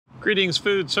Greetings,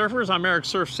 food surfers. I'm Eric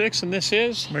Surf 6, and this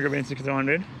is Mega Bean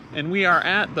 6200. And we are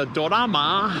at the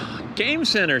Dorama Game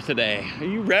Center today. Are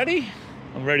you ready?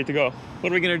 I'm ready to go.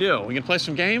 What are we gonna do? We gonna play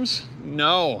some games?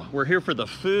 No, we're here for the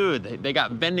food. They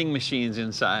got vending machines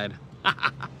inside.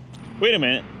 Wait a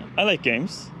minute. I like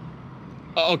games.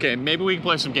 Oh, okay, maybe we can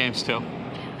play some games too.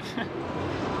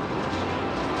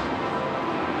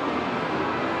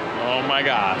 Oh my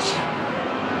gosh.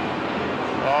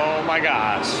 Oh my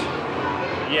gosh.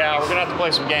 Yeah, we're gonna have to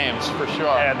play some games for sure.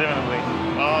 Yeah, definitely.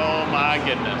 Oh my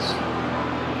goodness.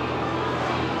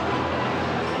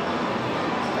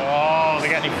 Oh, they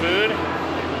got any food?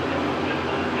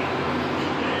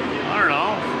 I don't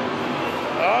know.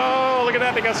 Oh, look at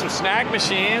that, they got some snack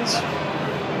machines.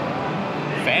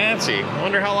 Fancy. I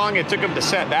wonder how long it took them to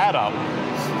set that up.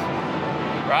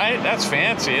 Right? That's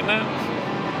fancy, isn't it?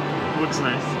 Looks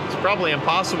nice. It's probably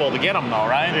impossible to get them though,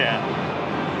 right? Yeah.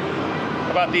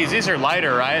 How about these? These are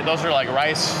lighter, right? Those are like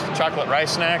rice, chocolate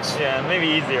rice snacks? Yeah, maybe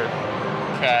easier.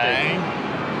 Okay.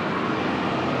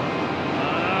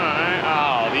 Alright.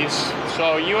 Oh, these,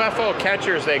 so UFO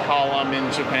catchers they call them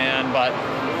in Japan, but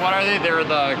what are they? They're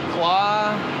the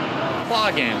claw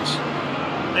games.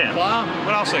 Yeah. Claw?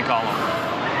 What else do they call them?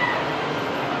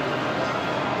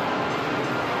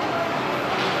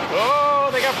 Oh,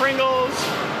 they got Pringles.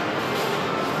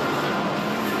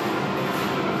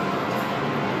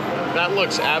 That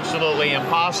looks absolutely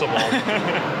impossible.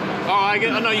 Oh, I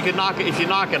guess, oh, no, you could knock it, if you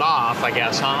knock it off, I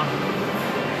guess, huh?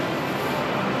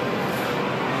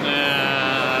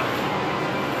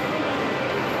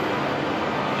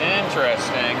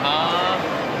 Interesting, huh?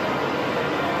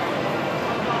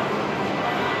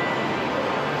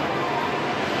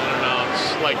 I don't know,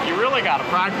 it's like you really got to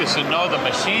practice and know the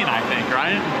machine, I think,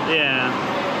 right? Yeah.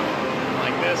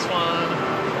 Like this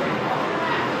one.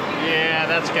 Yeah,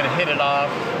 that's gonna hit it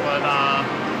off, but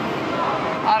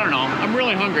I don't know. I'm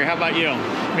really hungry. How about you?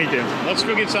 Me too. Let's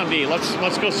go get something to eat.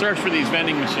 Let's go search for these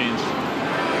vending machines.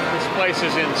 This place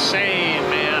is insane,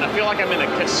 man. I feel like I'm in a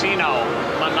casino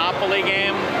Monopoly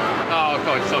game. Oh,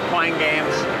 okay, so playing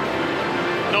games.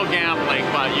 No gambling,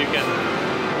 but you can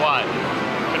what?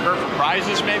 Convert for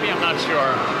prizes, maybe? I'm not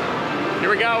sure.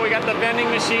 Here we go. We got the vending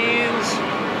machines,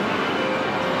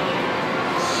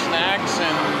 snacks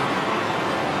and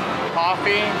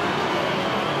coffee.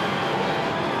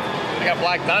 They got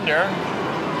Black Thunder.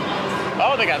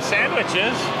 Oh, they got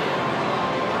sandwiches.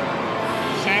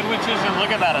 Sandwiches, and look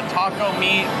at that, a taco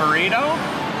meat burrito.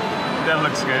 That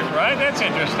looks good. Right, that's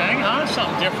interesting, huh?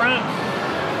 Something different.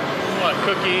 What,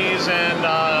 cookies and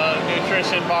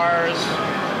nutrition bars.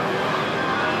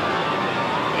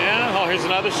 Yeah, oh, here's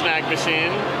another snack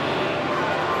machine.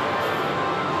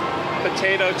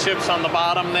 Potato chips on the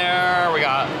bottom there. We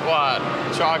got what?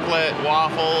 Chocolate,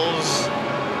 waffles,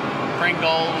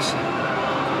 Pringles.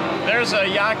 There's a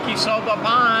yakisoba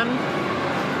pan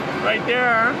right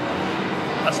there.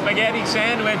 A spaghetti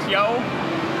sandwich, yo,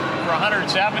 for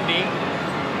 170.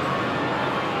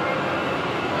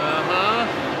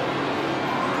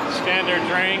 Standard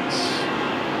drinks.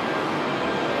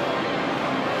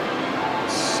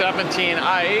 17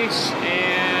 ice,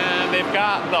 and they've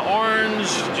got the orange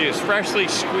juice, freshly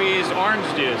squeezed orange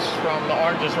juice from the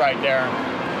oranges right there.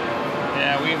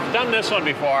 Yeah, we've done this one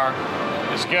before.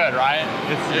 It's good, right?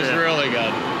 It's really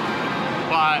good.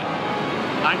 But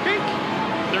I think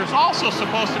there's also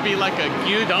supposed to be like a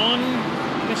Gyudon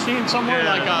machine somewhere,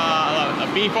 like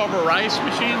a beef over rice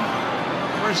machine.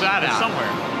 Where's that at? Somewhere.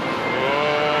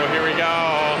 Oh, here we go.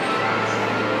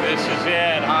 This is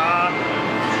it, huh?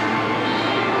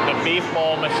 Beef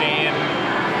bowl machine.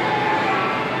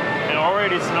 It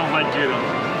already smells like Gyudon.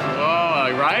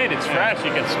 Oh, right? It's fresh. You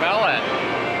can smell it.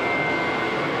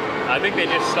 I think they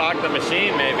just stocked the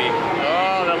machine, maybe.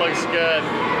 Oh, that looks good.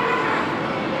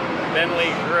 Thinly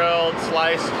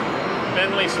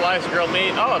sliced grilled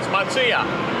meat. Oh, it's Matsuya.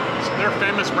 It's their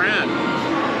famous brand.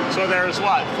 So there's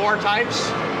what? 4 types?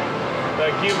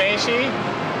 The gyumeshi,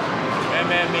 and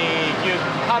then the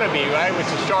gyukarabi, right? Which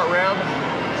is short rib.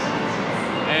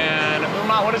 And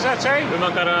what does that say?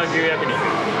 Umakara gyuyakini.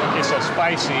 Okay, so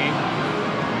spicy.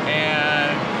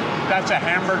 And that's a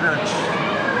hamburger.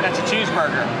 That's a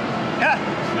cheeseburger. Yeah.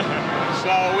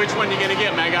 So which one you gonna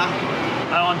get, Mega?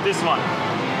 I want this one.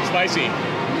 Spicy.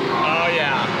 Oh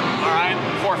yeah. All right,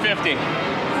 $4.50.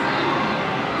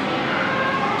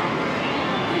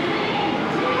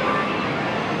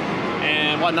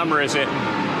 And what number is it?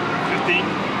 15.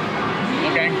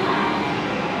 Okay.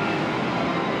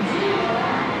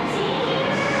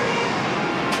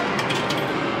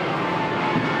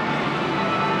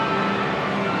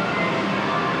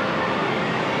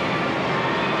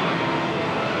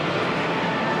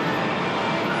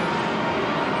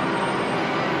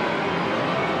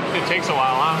 takes a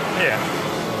while, huh? Yeah.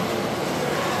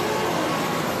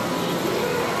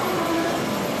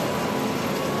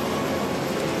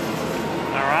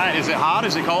 All right, is it hot?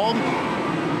 Is it cold?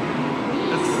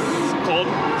 It's cold.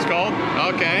 It's cold?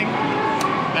 Okay.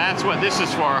 That's what this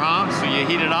is for, huh? So you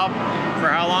heat it up for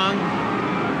how long?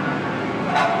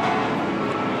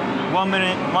 1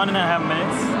 minute, 1.5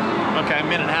 minutes. Okay, a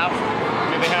minute and a half.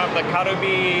 Do they have the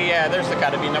karubi? Yeah, there's the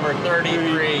karubi, number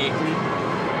 33.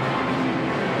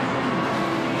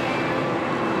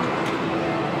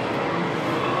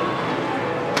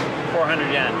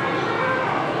 400 yen.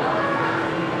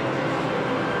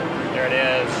 There it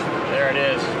is. There it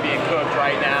is. Being cooked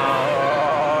right now.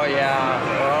 Oh, yeah.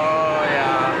 Oh,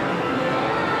 yeah.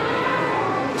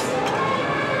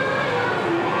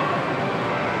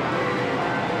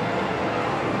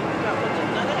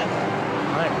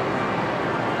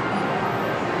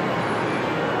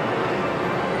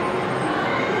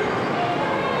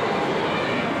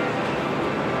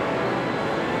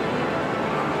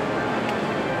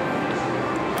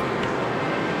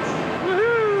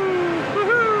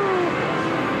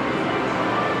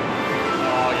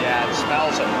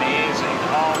 Smells amazing.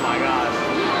 Oh my gosh.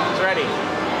 It's ready.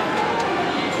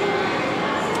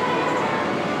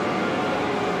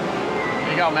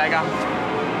 Here you go, Mega.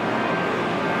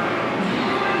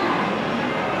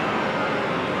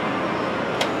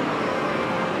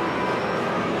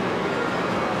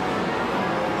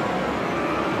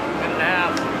 Minute and a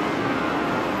half.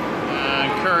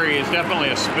 Curry is definitely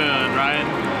a spoon, right?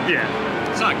 Yeah.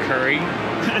 It's not curry.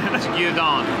 It's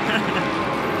gyudon.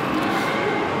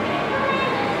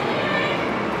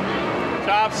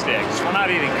 Chopsticks. We're not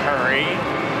eating curry.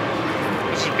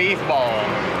 This is beef bowl.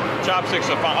 Chopsticks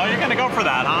are fun. Oh, you're gonna go for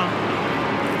that, huh?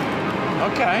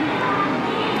 Okay.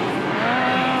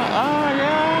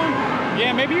 Yeah.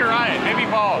 Yeah, maybe you're right. Maybe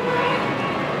both.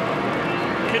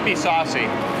 Could be saucy.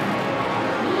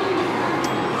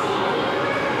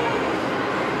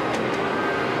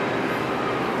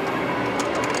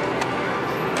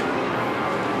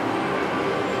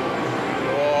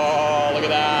 Whoa, look at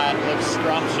that. Looks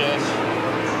scrumptious.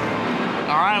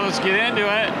 All right, let's get into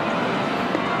it.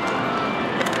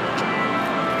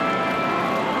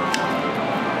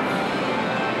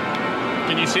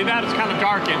 Can you see that? It's kind of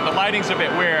darkened. The lighting's a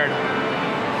bit weird.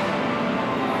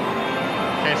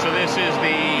 Okay, so this is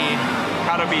the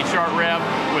karubi short rib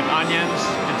with onions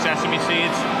and sesame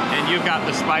seeds, and you've got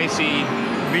the spicy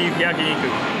Beef yakiniku.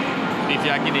 beef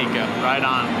yakiniku, right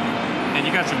on. And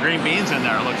you got some green beans in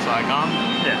there, it looks like, huh?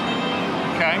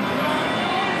 Yeah. Okay.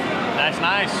 That's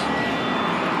nice.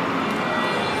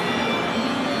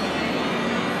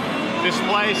 This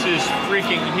place is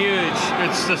freaking huge.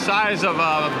 It's the size of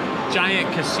a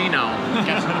giant casino.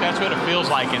 That's what it feels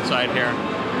like inside here.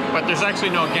 But there's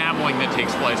actually no gambling that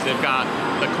takes place. They've got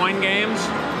the coin games,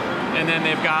 and then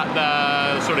they've got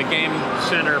the sort of game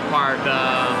center part,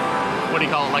 what do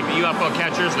you call it, like the UFO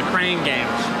catchers, the crane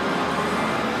games.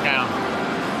 Yeah.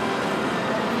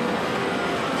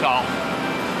 So,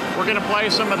 we're gonna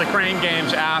play some of the crane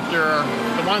games after,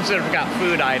 the ones that have got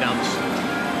food items.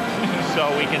 So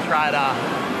we can try to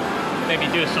maybe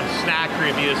do some snack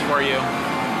reviews for you,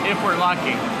 if we're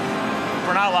lucky. If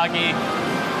we're not lucky,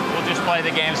 we'll just play the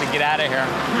games and get out of here.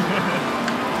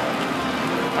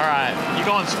 All right, you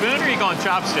going spoon or you going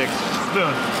chopsticks?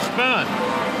 Spoon. Spoon.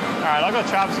 All right, I'll go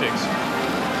chopsticks.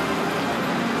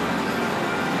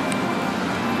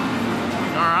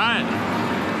 All right.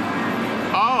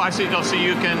 Oh, I see. So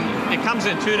you can, it comes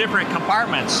in 2 different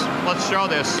compartments. Let's show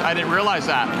this. I didn't realize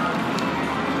that.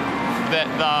 That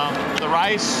the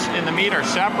rice and the meat are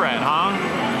separate, huh?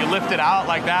 You lift it out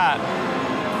like that.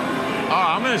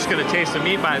 Oh, I'm just gonna taste the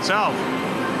meat by itself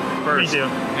first. Me too.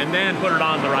 And then put it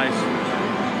on the rice.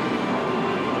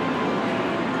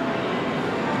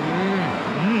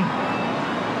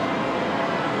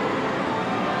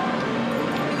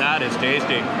 That is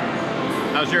tasty.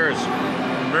 How's yours?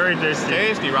 Very tasty.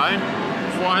 Tasty, right?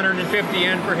 450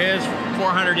 yen for his,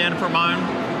 400 yen for mine.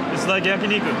 It's like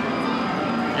yakiniku.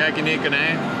 Yakiniku,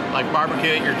 eh? Like barbecue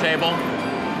at your table.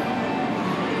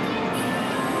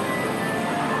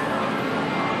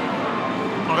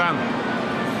 Okay.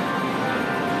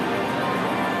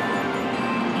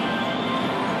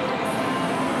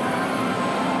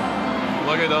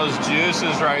 Look at those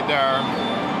juices right there.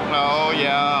 Oh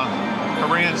yeah,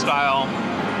 Korean style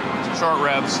short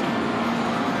ribs.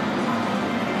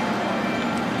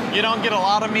 You don't get a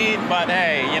lot of meat, but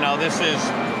hey, you know, this is,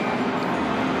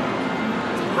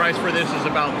 the price for this is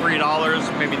about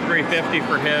 $3, maybe $3.50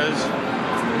 for his.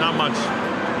 Not much.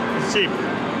 It's cheap.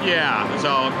 Yeah,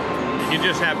 so you can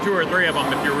just have 2 or 3 of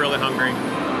them if you're really hungry.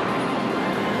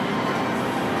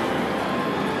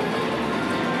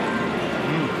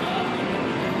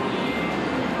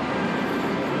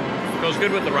 Goes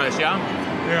good with the rice, yeah?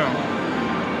 Yeah.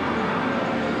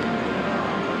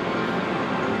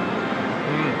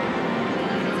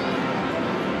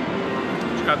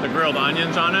 It's got the grilled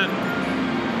onions on it.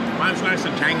 Mine's nice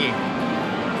and tangy.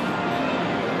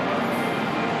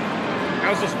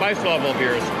 How's the spice level of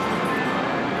yours?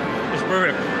 It's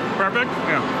perfect. Perfect?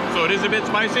 Yeah. So it is a bit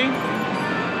spicy?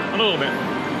 A little bit.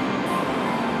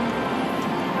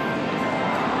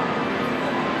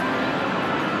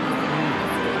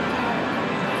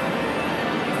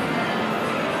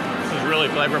 This is really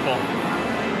flavorful.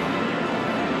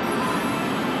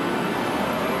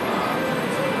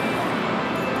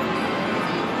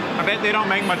 I bet they don't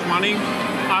make much money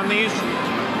on these.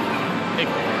 You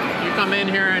come in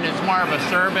here and it's more of a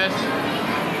service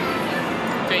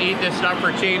to eat this stuff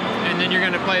for cheap, and then you're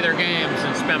going to play their games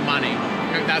and spend money.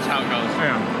 That's how it goes.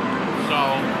 Yeah. So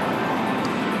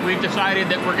we've decided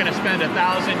that we're going to spend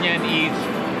 1,000 yen each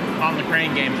on the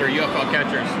crane games or UFO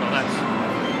catchers. So that's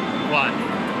what?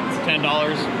 $10.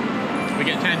 We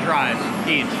get 10 tries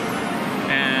each,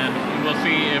 and we'll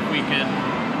see if we can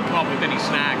come up with any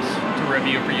snacks to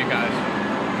review for you guys.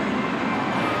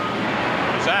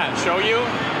 What's that? Show you?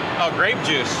 Oh, grape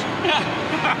juice.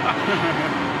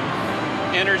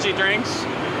 Energy drinks.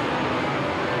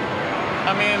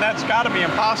 I mean, that's got to be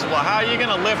impossible. How are you going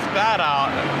to lift that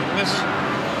out? This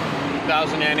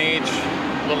 1,000 yen each,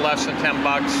 a little less than 10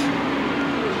 bucks.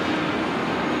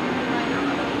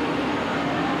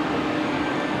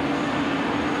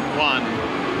 One.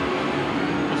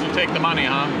 This will take the money,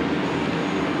 huh?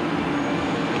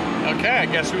 Okay, I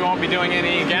guess we won't be doing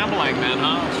any gambling then,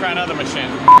 huh? Let's try another machine.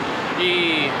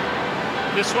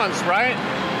 This one's right.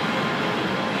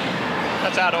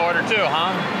 That's out of order too,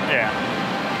 huh? Yeah.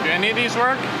 Do any of these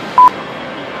work?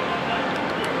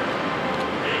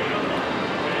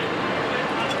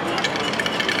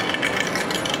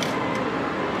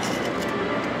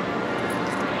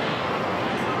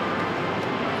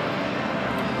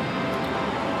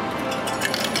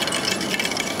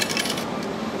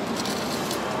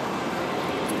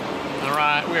 All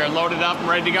right, we are loaded up and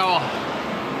ready to go.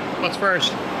 What's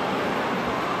first?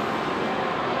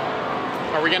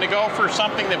 Are we going to go for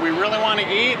something that we really want to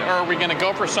eat, or are we going to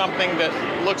go for something that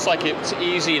looks like it's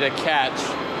easy to catch?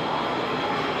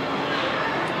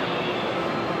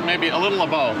 Maybe a little of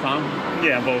both, huh?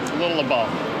 Yeah, both. A little of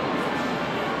both.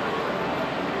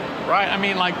 Right? I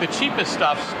mean, like the cheapest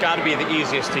stuff's got to be the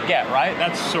easiest to get, right?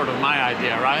 That's sort of my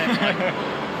idea, right? Like,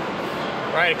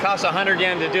 right, it costs 100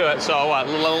 yen to do it, so what, a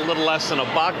little less than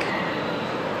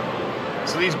 $1?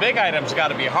 So these big items got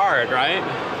to be hard, right?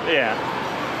 Yeah.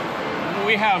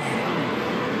 We have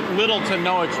little to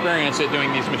no experience at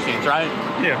doing these machines, right?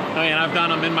 Yeah. I mean, I've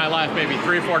done them in my life maybe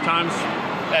 3 or 4 times.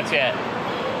 That's it.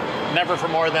 Never for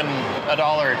more than $1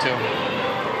 or $2.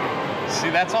 See,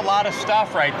 that's a lot of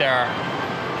stuff right there.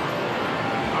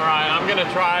 All right, I'm gonna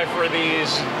try for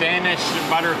these Danish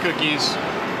butter cookies.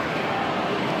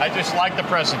 I just like the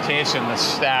presentation, the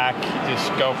stack.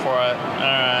 Just go for it. All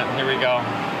right, here we go.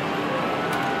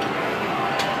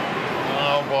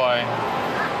 Oh boy.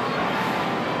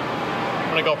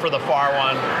 I'm gonna go for the far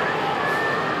one.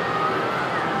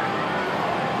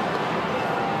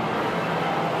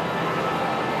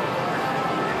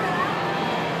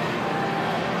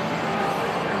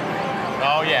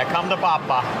 Oh yeah, come to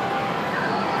Papa.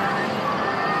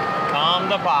 Come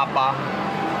to Papa.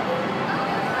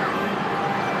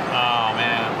 Oh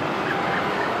man.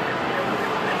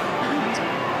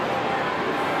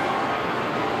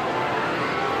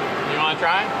 You wanna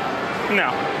try?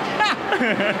 No.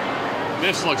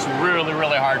 This looks really,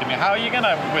 really hard to me. How are you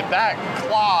gonna, with that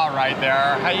claw right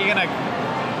there, how are you gonna,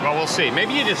 well, we'll see.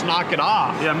 Maybe you just knock it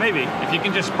off. Yeah, maybe. If you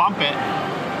can just bump it,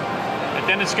 but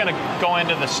then it's gonna go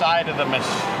into the side of the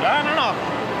machine. I don't know.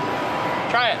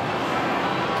 Try it.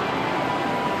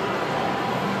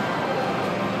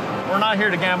 We're not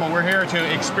here to gamble, we're here to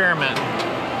experiment.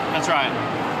 That's right.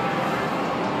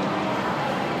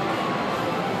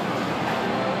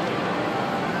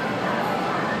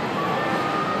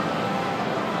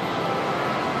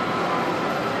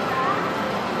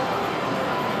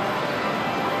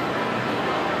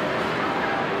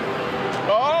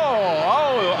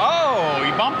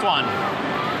 Bumped one.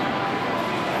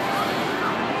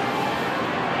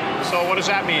 So what does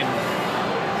that mean?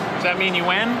 Does that mean you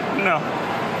win? No.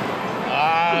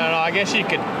 I don't know. I guess you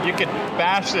could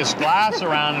bash this glass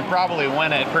around and probably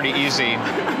win it pretty easy.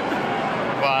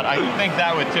 But I think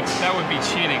that would be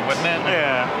cheating, wouldn't it?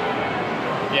 Yeah.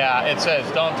 Yeah. It says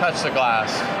don't touch the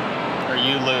glass or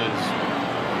you lose.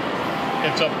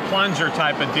 It's a plunger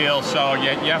type of deal, so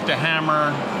you have to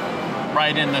hammer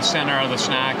right in the center of the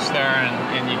snacks there,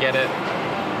 and you get it.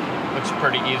 Looks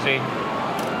pretty easy.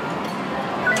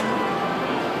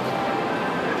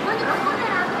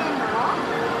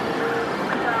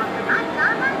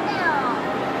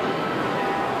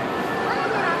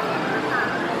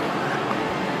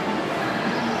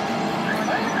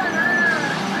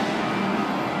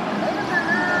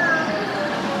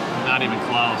 Not even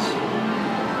close.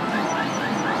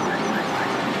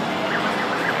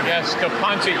 I guess to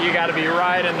punch it, you got to be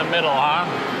right in the middle, huh?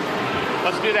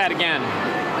 Let's do that again.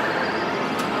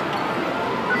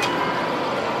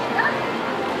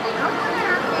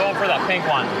 Going for that pink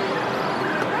one.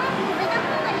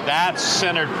 That's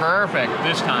centered perfect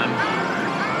this time.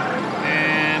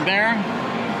 And there.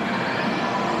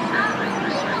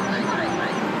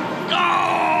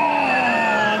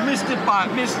 Oh, missed it by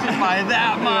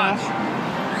that much. Yeah.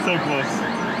 So close.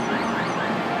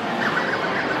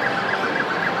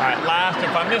 All right, last,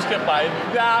 if I missed it by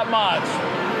that much.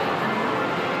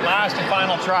 Last and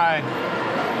final try.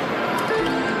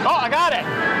 Oh, I got it.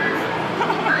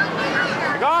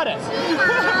 I got it.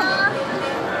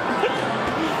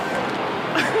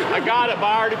 I got it, but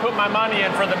I already put my money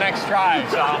in for the next try,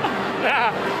 so.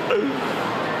 Yeah.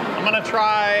 I'm gonna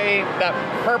try that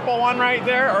purple one right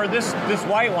there, or this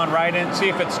white one right in. See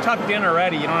if it's tucked in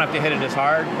already. You don't have to hit it as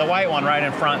hard. The white one right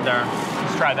in front there.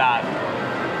 Let's try that.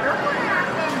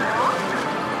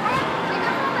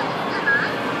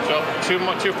 So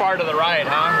too far to the right,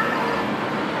 huh?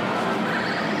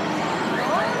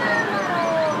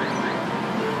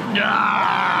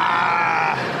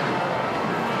 Yeah.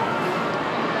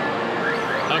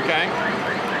 Okay.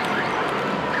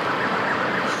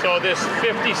 So this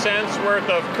 50 cents worth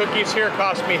of cookies here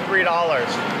cost me $3.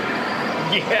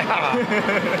 Yeah.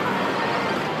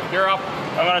 You're up.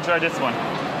 I'm gonna try this one.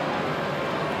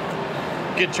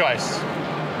 Good choice.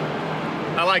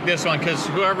 I like this one because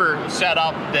whoever set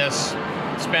up this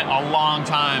spent a long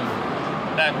time.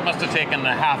 That must have taken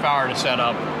a half hour to set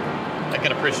up. I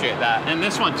can appreciate that. And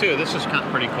this one too, this is kind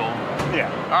of pretty cool. Yeah.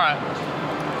 All right,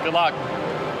 good luck.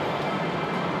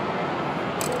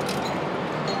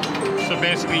 So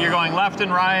basically you're going left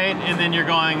and right, and then you're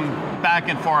going back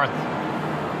and forth.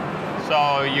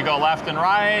 So you go left and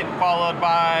right, followed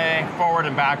by forward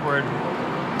and backward.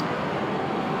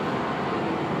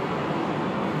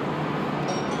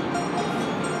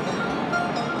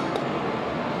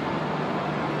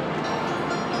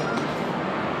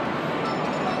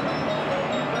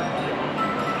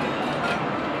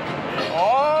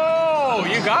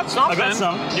 You got something. I got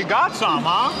some. You got some,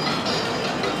 huh?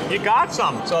 You got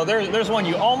some. So there's one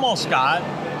you almost got,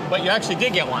 but you actually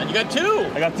did get one. You got two.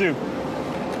 I got two.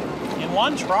 In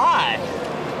one try.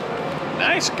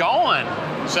 Nice going.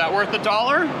 Is that worth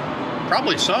 $1?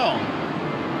 Probably so.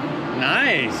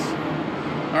 Nice.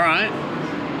 All right.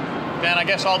 Then I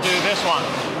guess I'll do this one.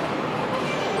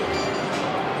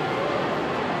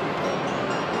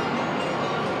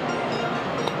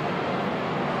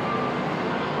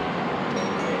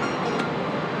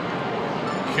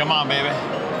 Come on, baby.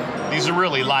 These are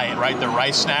really light, right? They're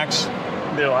rice snacks.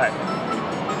 They're light.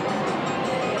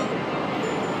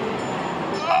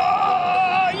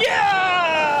 Oh,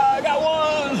 yeah! I got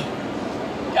one.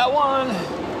 Got one.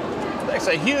 That's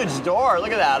a huge door.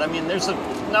 Look at that. I mean, there's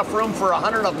enough room for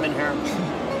 100 of them in here.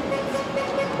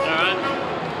 All right.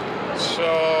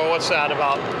 So what's that?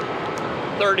 About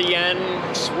 30 yen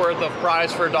worth of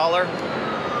prize for $1?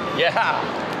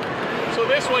 Yeah. So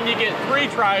this one you get 3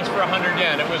 tries for 100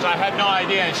 yen. I had no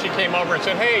idea, and she came over and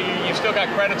said, hey, you still got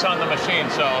credits on the machine,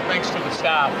 so thanks to the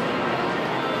staff.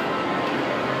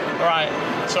 All right,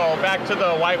 so back to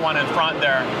the white one in front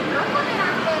there.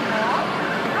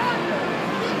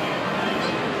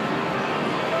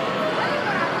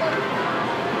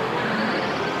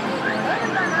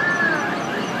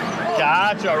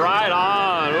 Gotcha, right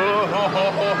on.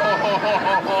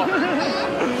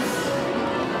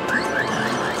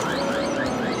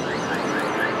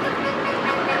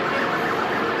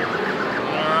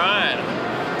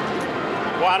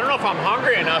 Well, I don't know if I'm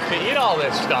hungry enough to eat all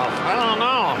this stuff. I don't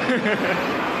know.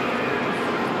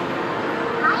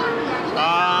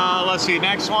 Let's see.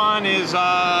 Next one is,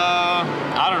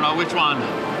 I don't know which one.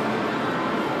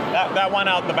 That one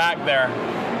out the back there.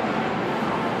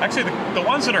 Actually, the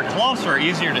ones that are closer are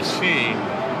easier to see.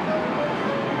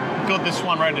 Go this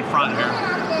one right in front here.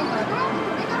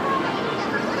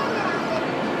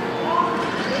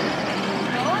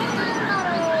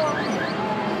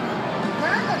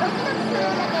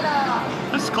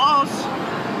 It's close.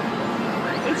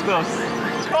 It's close.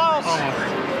 It's close. Almost.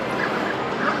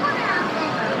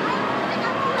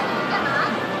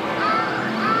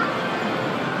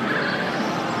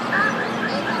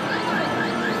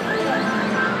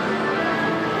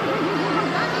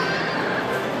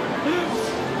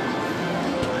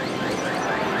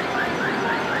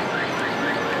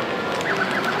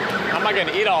 not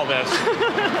gonna eat all this.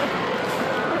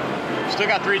 Still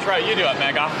got 3 tries. You do it,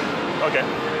 Mega. Okay.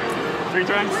 3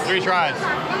 tries? 3 tries.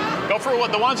 Go for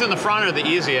what the ones in the front are the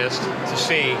easiest to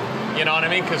see. You know what I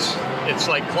mean? Because it's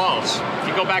like close. If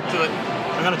you go back to the...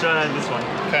 I'm gonna try this one.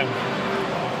 Okay.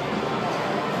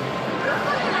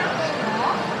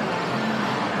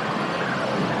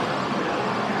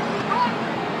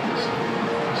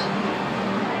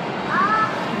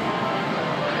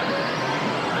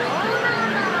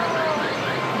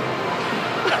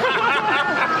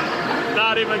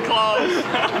 Not even close.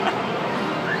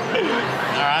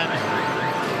 All right.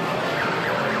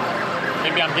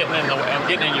 Maybe I'm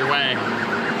getting in your way.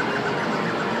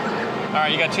 All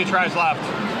right, you got 2 tries left.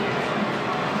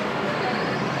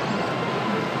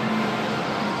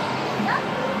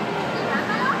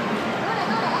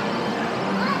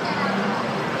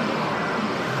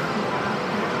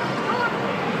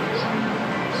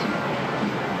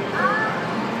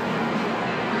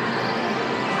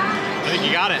 I think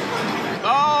you got it.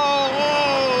 Oh,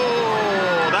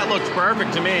 whoa, that looks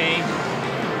perfect to me.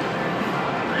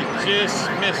 You just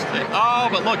missed it. Oh,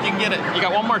 but look, you can get it. You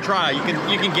got 1 more try. You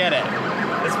can get it.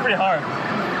 It's pretty hard.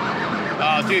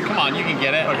 Oh, dude, come on, you can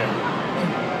get it. Okay.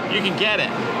 You can get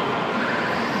it.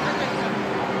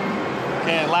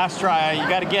 Okay, last try. You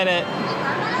got to get it.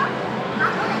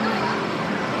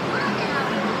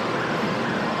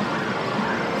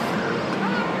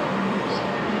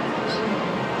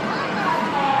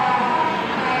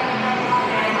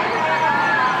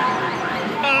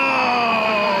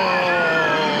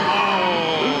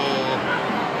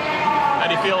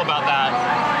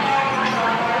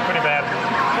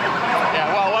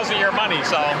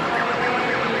 So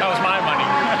that was my money.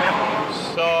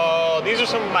 So these are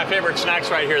some of my favorite snacks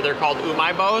right here. They're called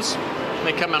umaibos.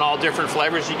 They come in all different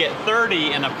flavors. You get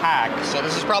 30 in a pack. So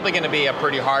this is probably going to be a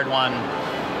pretty hard one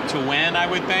to win, I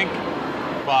would think.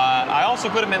 But I also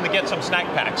put them in to get some snack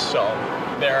packs. So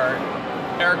they're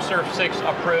Eric Surf 6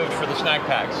 approved for the snack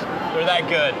packs. They're that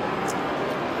good.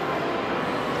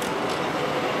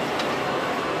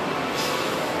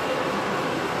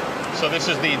 So this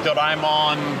is the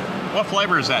Doraemon. What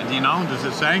flavor is that? Do you know? Does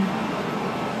it say?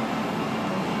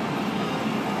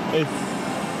 It's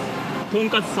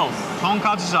tonkatsu sauce.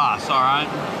 Tonkatsu sauce, all right.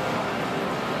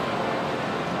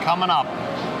 Coming up.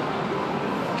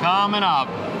 Coming up.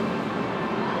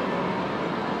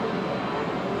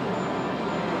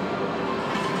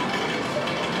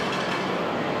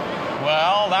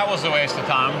 Well, that was a waste of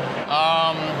time.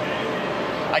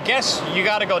 I guess you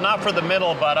got to go not for the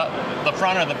middle, but the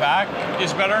front or the back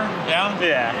is better. Yeah?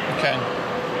 Yeah. Okay.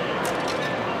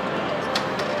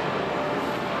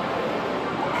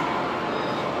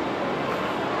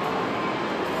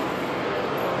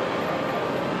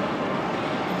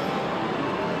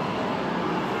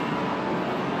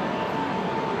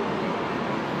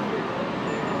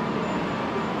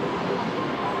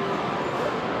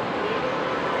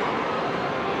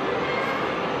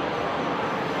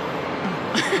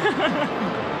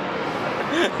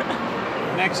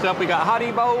 Next up, we got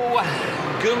Haribo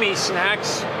Gumi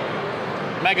snacks.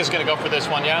 Mega's gonna go for this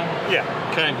one, yeah? Yeah.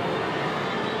 Okay.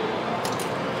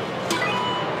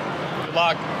 Good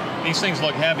luck. These things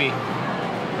look heavy,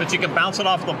 but you can bounce it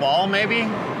off the ball, maybe?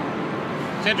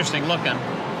 It's interesting looking.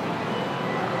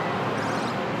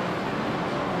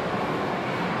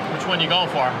 Which one you going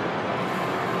for?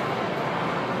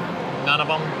 None of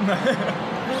them?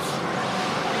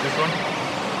 This one?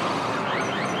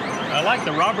 I like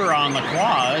the rubber on the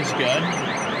claw, it's good.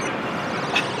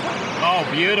 Oh,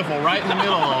 beautiful, right in the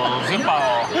middle,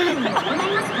 Zippo.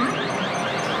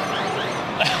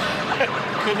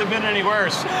 Couldn't have been any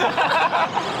worse.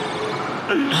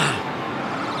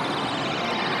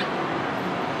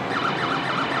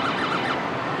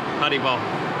 Haribo.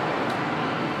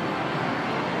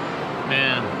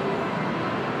 Man,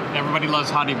 everybody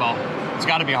loves Haribo. It's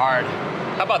gotta be hard.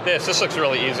 How about this? This looks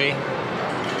really easy.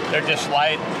 They're just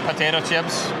light potato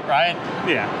chips, right?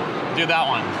 Yeah. Do that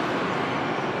one.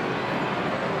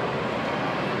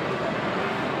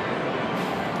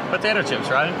 Potato chips,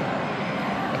 right?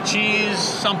 A cheese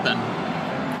something.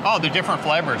 Oh, they're different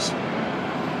flavors.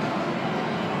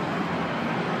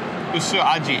 Usu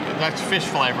aji, that's fish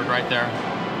flavored right there.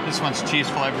 This one's cheese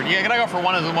flavored. Yeah, gotta go for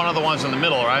one of the ones in the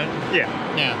middle, right? Yeah.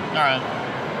 Yeah, all right.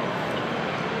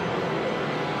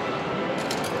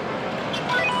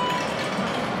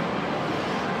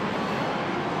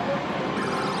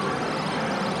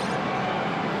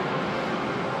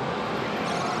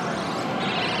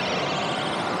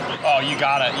 Oh, you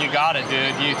got it. You got it,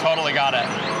 dude. You totally got it.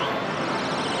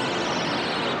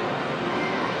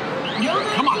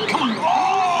 Come on, come on.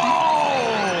 Oh!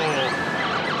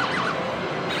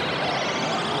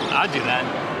 I'd do that.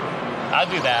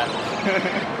 I'd do that.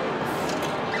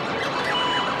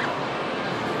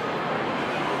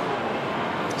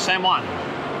 Same one.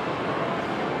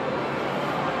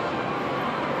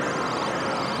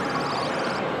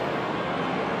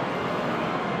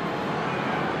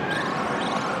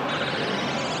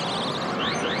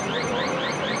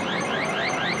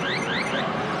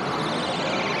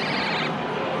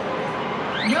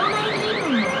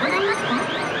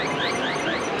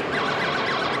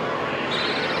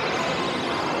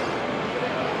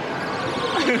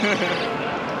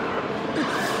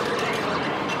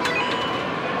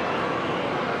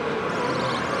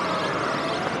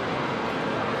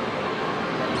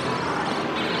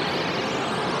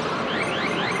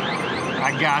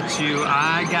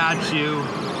 I got you.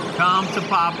 Come to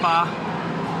Papa.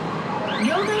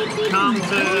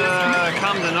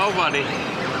 Come to nobody.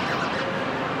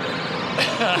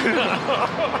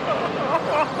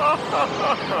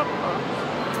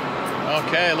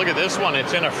 Okay, look at this one.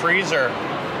 It's in a freezer.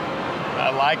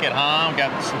 I like it, huh?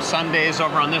 Got some sundaes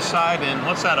over on this side, and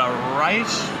what's that? A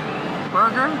rice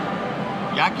burger?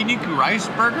 Yakiniku rice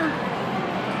burger?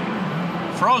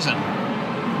 Frozen.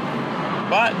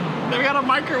 But they got a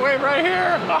microwave right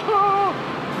here. Oh,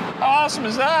 how awesome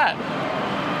is that?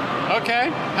 Okay,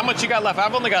 how much you got left?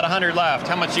 I've only got 100 left.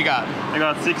 How much you got? I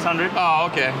got 600. Oh,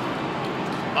 okay.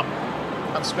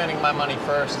 I'm spending my money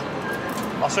first.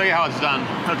 I'll show you how it's done.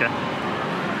 Okay.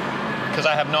 Because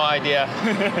I have no idea.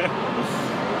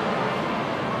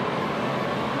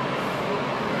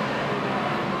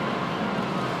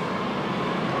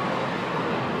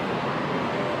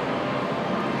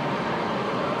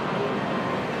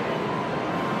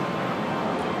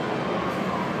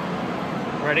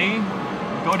 Ready?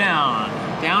 Go down.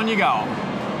 Down you go.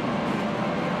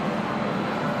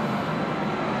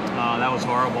 Oh, that was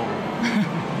horrible.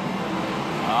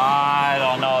 I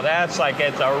don't know. That's like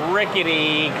it's a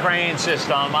rickety crane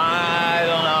system. I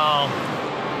don't know.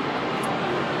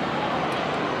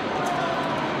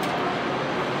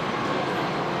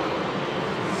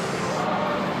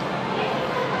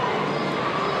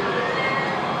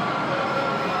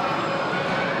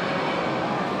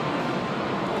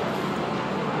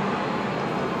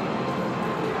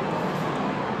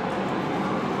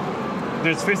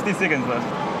 There's 50 seconds left.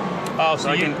 Oh,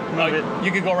 so you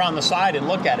could go around the side and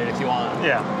look at it if you want.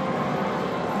 Yeah.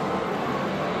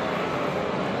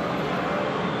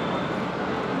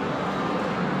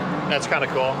 That's kind of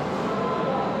cool.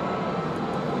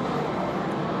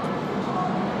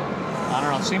 I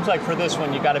don't know. It seems like for this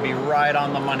one, you got to be right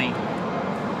on the money.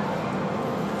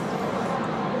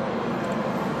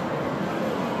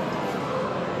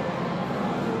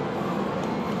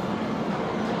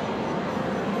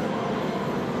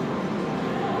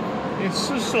 It's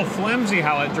just so flimsy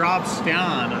how it drops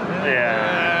down.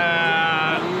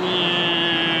 Yeah.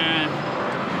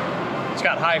 It's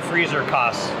got high freezer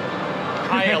costs.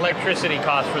 High electricity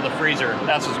costs for the freezer.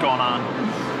 That's what's going on.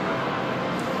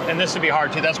 And this would be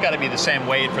hard too. That's got to be the same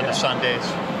weight for the sundaes.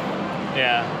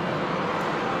 Yeah.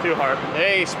 Too hard.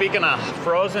 Hey, speaking of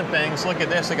frozen things, look at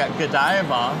this. I got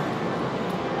Godiva.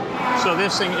 So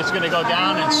this thing is going to go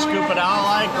down and scoop it out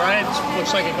like, right? It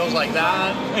looks like it goes like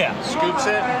that. Yeah. Scoops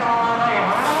it.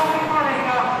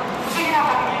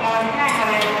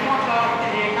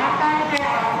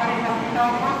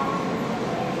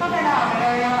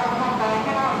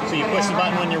 So you push the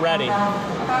button when you're ready.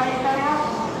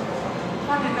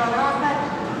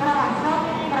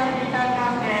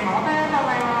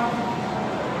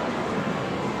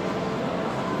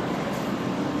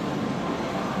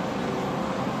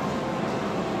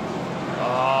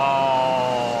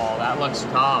 Oh, that looks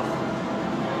tough.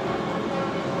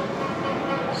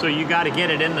 So you got to get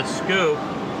it in the scoop,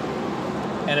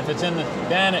 and if it's in the,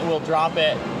 then it will drop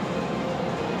it.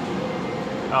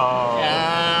 Oh.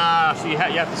 Yeah, so you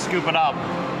have to scoop it up.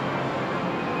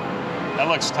 That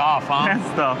looks tough, huh? That's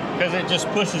tough. Because it just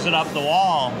pushes it up the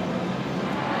wall.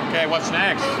 Okay, what's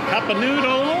next? Cup of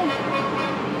noodle.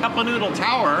 Cup of noodle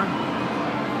tower.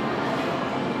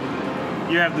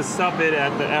 You have to stop it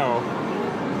at the L.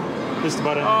 Just the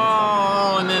button.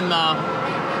 Oh, and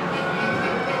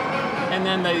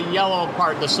then the yellow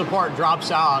part, the support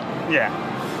drops out. Yeah.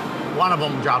 One of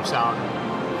them drops out.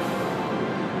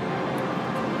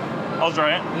 I'll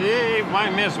try it. Yeah,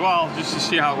 might may as well, just to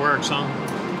see how it works, huh?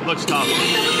 It looks tough.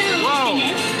 Whoa!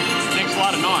 Makes a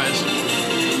lot of noise.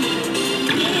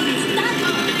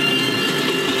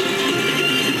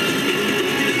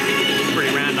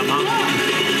 Pretty random, huh?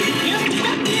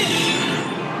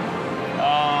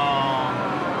 Oh.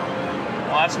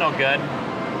 Well, that's no good.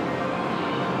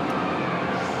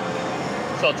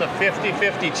 So it's a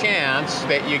 50-50 chance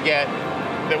that you get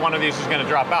that one of these is going to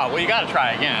drop out. Well, you got to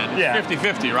try again. Yeah.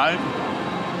 50-50, right?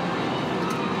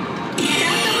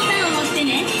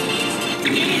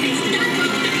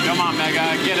 Come on,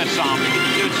 Mega, get us some.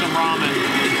 Do some ramen.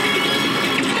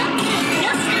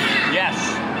 Yes.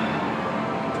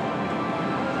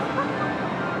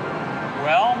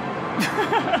 Well,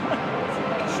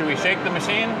 should we shake the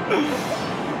machine?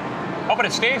 Oh, but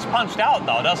it stays punched out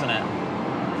though, doesn't it?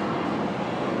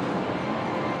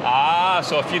 Ah,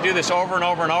 so if you do this over and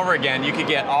over and over again, you could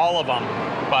get all of them,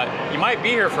 but you might be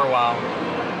here for a while.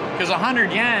 Because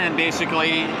 100 yen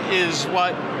basically is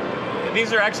what,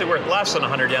 these are actually worth less than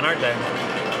 100 yen, aren't they?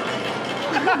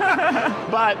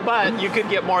 but you could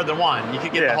get more than one. You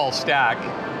could get the whole stack,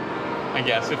 I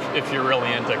guess, if you're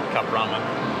really into cup ramen.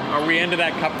 Are we into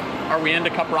that cup? Are we into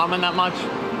cup ramen that much?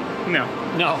 No.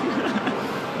 No.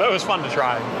 But it was fun to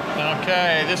try.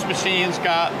 Okay, this machine's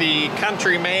got the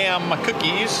Country Ma'am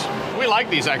cookies. We like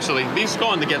these actually. These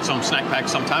go in to get some snack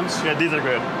packs sometimes. Yeah, these are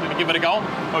good. Gonna give it a go?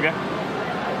 Okay.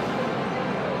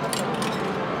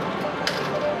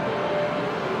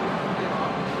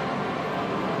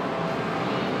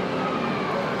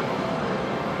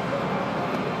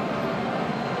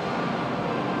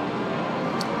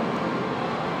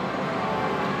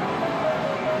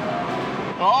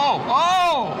 Oh!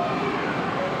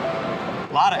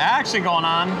 A lot of action going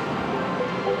on.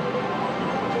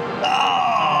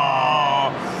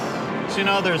 Oh! So you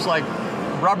know there's like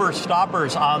rubber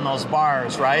stoppers on those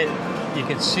bars, right? You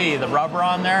can see the rubber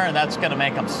on there, and that's gonna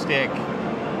make them stick.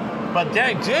 But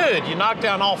dang, dude, you knocked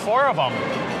down all 4 of them.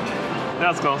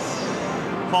 That's close.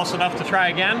 Close enough to try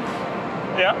again?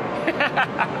 Yeah.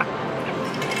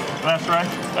 That's right.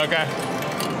 Okay.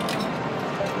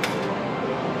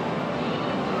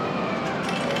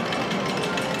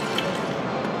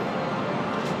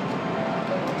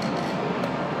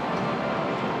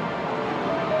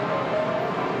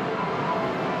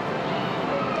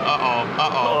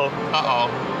 Uh-oh.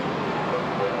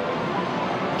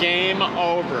 Game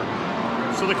over.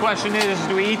 So the question is,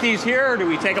 do we eat these here or do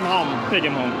we take them home? Take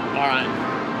him home. All right.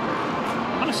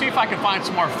 I'm gonna see if I can find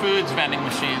some more foods vending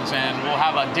machines, and we'll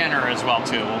have a dinner as well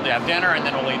too. We'll have dinner and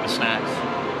then we'll eat the snacks.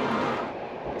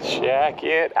 Check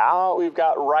it out. We've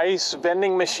got rice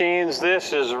vending machines.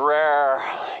 This is rare.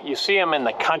 You see them in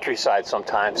the countryside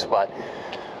sometimes, but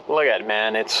look at it,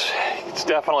 man. It's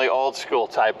definitely old school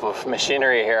type of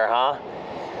machinery here, huh?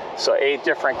 So 8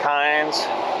 different kinds.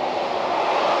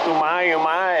 Umai,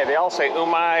 umai. They all say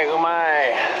umai,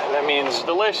 umai. That means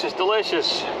delicious,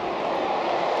 delicious.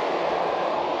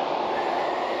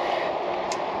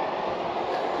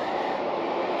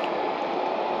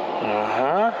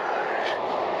 Uh-huh.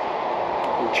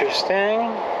 Interesting.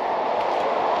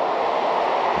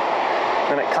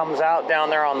 Then it comes out down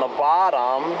there on the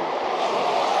bottom.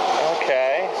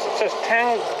 Okay, so it says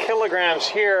 10 kilograms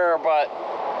here, but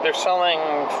they're selling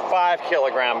 5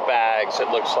 kilogram bags, it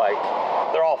looks like.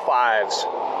 They're all 5s.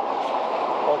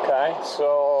 Okay,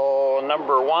 so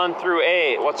number 1 through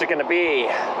 8, what's it gonna be?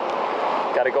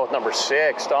 Gotta go with number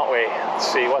 6, don't we? Let's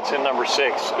see, what's in number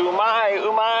 6? Umai,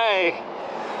 umai!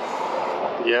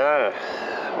 Yeah,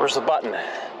 where's the button?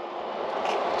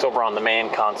 It's over on the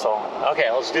main console. Okay,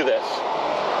 let's do this.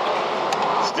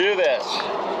 Let's do this.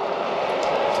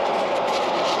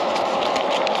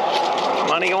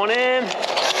 Money going in.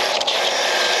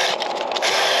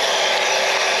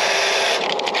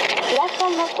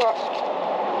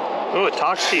 Ooh, it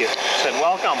talks to you. It said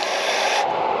welcome.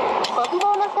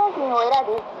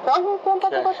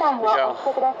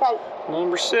 Okay,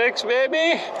 number 6,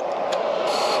 baby.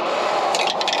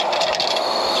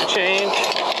 Your change.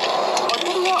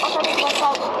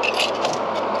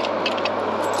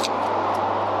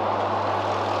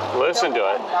 Listen to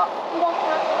it.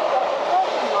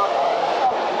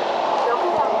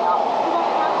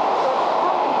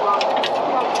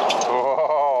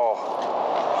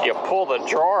 You pull the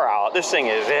drawer out. This thing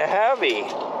is heavy.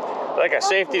 Like a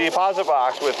safety deposit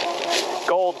box with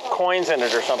gold coins in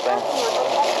it or something.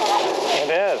 It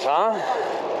is, huh?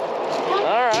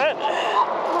 All right.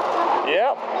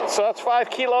 Yep. So that's 5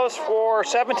 kilos for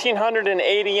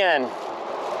 1,780 yen.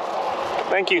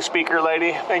 Thank you, speaker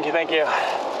lady. Thank you, thank you.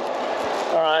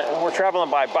 All right, we're traveling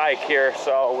by bike here,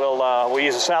 so we'll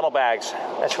use the saddlebags.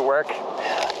 That should work.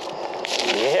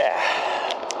 Yeah.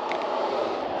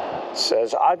 It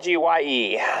says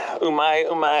Ajiwai, umai,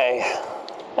 umai.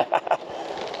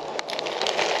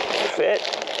 Fit?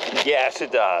 Yes,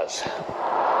 it does.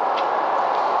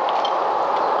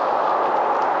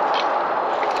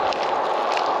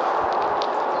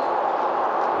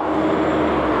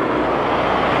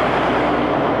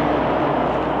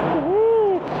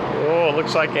 Woo.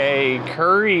 looks like a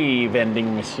curry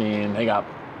vending machine. They got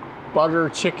butter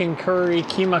chicken curry,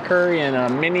 keema curry, and a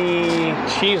mini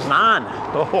cheese naan.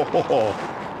 Oh,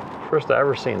 first I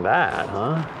ever seen that,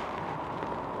 huh?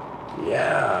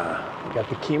 Yeah, we got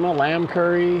the keema lamb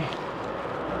curry,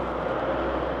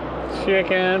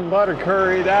 chicken, butter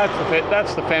curry.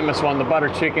 That's the famous one, the butter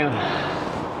chicken.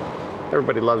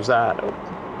 Everybody loves that.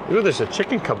 Ooh, there's a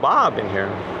chicken kebab in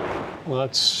here. Well,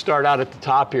 let's start out at the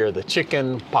top here. The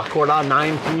chicken pakora,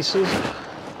 9 pieces.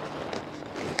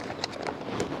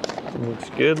 Looks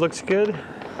good, looks good.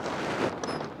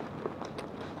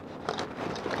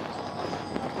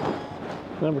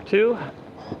 Number 2.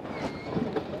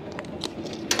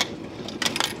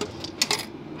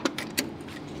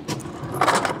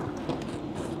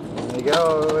 There we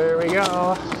go, there we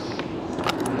go.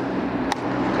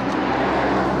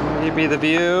 Give me the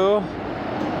view.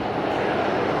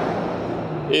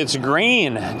 It's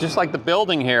green, just like the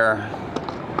building here.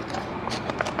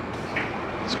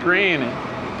 It's green.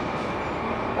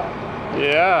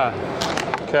 Yeah,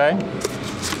 okay.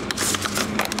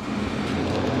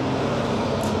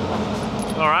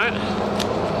 All right.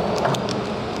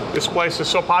 This place is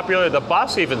so popular, the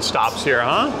bus even stops here,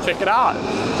 huh? Check it out.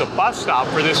 It's a bus stop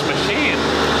for this machine.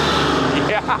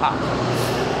 Yeah.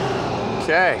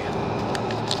 Okay.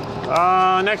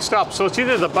 Next up, so it's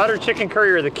either the butter chicken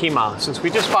curry or the keema. Since we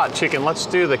just bought chicken, let's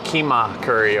do the keema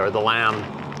curry or the lamb.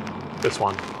 This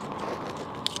one.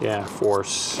 Yeah, for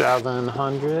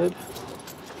 700.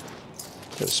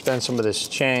 Gotta spend some of this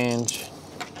change.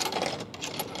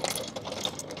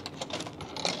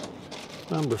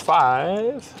 Number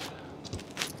 5.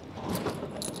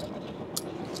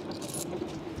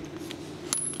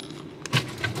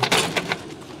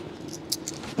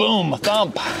 Boom, a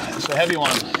thump. It's a heavy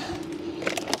one.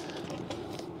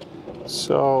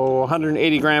 So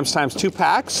 180 grams times 2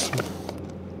 packs.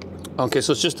 Okay,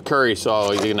 so it's just the curry,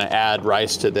 so you're gonna add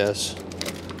rice to this.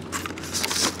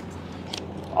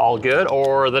 All good,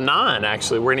 or the naan,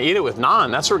 actually. We're gonna eat it with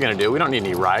naan, that's what we're gonna do. We don't need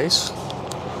any rice.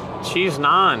 Cheese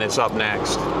naan is up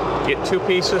next. Get 2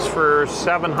 pieces for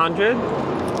 700.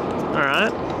 All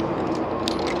right.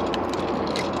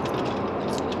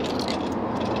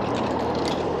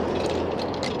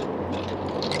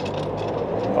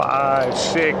 $5,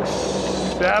 $6,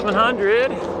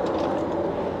 $700.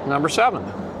 Number 7.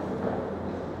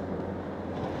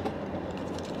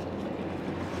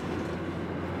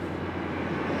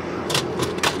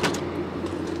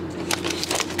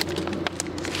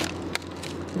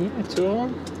 Yeah, 2 of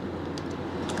them.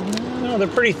 No, they're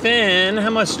pretty thin. How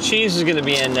much cheese is gonna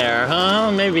be in there,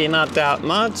 huh? Maybe not that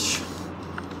much.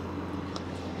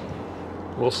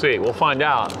 We'll see, we'll find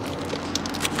out.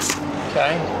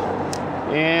 Okay.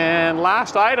 And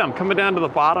last item, coming down to the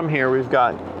bottom here, we've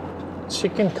got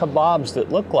chicken kebabs that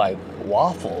look like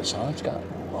waffles, huh? It's got,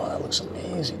 oh, that looks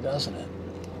amazing, doesn't it?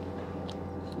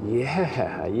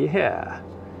 Yeah, yeah.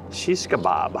 Shish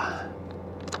kebab.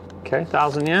 Okay,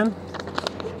 1,000 yen.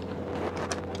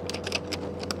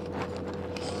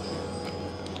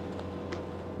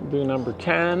 Do number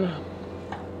 10.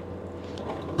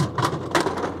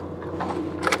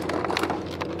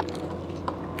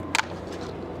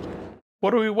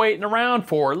 What are we waiting around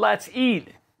for? Let's eat.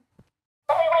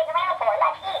 What are we waiting around for?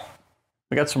 Let's eat.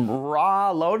 We got some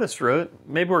raw lotus root.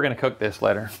 Maybe we're gonna cook this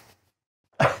later.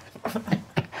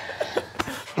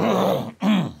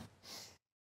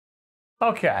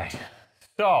 Okay,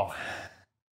 so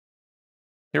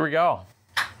here we go.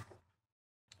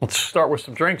 Let's start with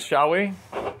some drinks, shall we?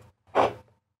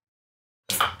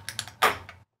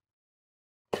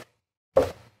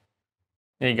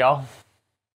 There you go.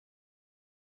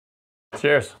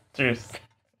 Cheers. Cheers.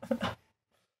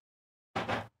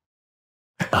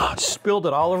 Oh, just spilled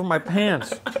it all over my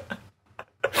pants.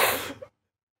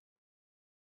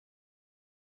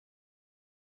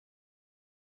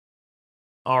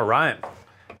 All right.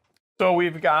 So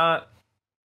we've got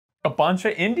a bunch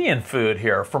of Indian food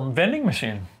here from Vending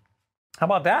Machine. How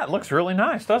about that? It looks really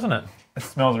nice, doesn't it? It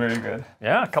smells really good.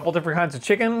 Yeah, a couple different kinds of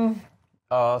chicken,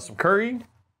 some curry,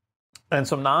 and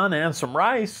some naan and some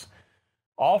rice,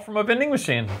 all from a vending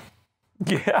machine.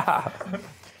 Yeah.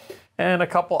 And a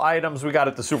couple items we got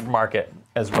at the supermarket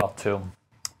as well, too.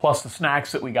 Plus the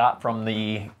snacks that we got from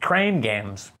the crane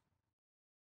games.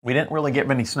 We didn't really get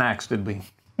many snacks, did we?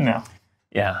 No.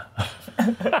 Yeah.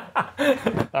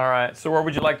 All right, so where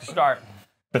would you like to start?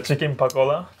 The chicken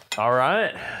pakora. All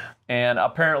right. And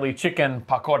apparently chicken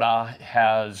pakora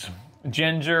has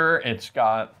ginger, it's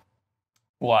got,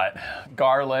 what,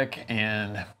 garlic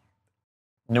and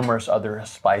numerous other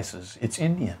spices. It's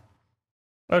Indian.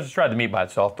 Let's just try the meat by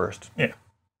itself first. Yeah.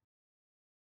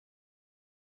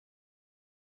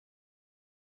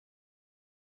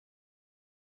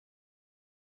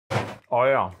 Oh,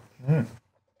 yeah.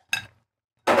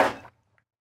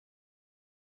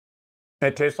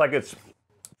 It tastes like it's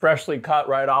freshly cut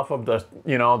right off of the,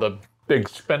 the big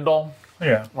spindle.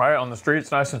 Yeah. Right on the street.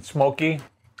 It's nice and smoky.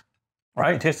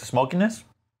 Right? You taste the smokiness?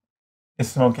 It's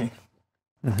smoky.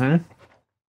 Mm-hmm. I'm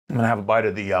gonna have a bite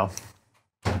of the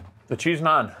cheese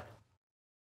naan.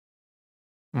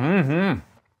 Mm-hmm.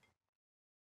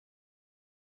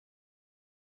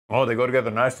 Oh, they go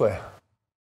together nicely.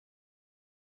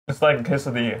 It's like a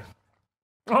quesadilla.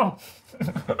 Oh.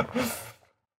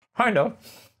 Kind of.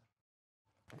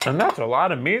 And that's a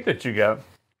lot of meat that you get.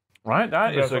 Right?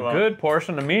 That is a good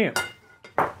portion of meat.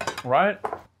 Right?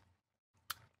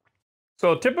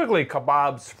 So typically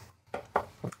kebabs,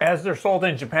 as they're sold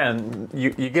in Japan, you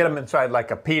get them inside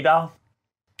like a pita,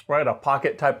 right? A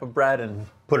pocket type of bread, and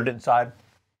put it inside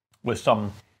with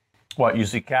some,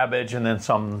 usually cabbage and then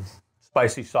some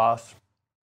spicy sauce.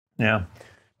 Yeah.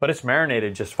 But it's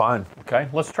marinated just fine. Okay.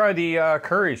 Let's try the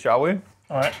curry, shall we?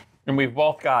 All right. And we've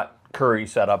both got curry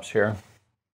setups here.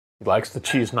 He likes the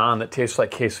cheese naan that tastes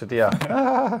like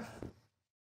quesadilla.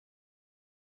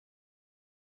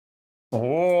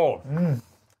 Oh.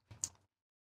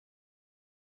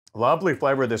 Lovely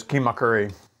flavor of this keema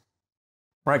curry.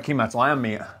 Right, keema, it's lamb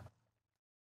meat.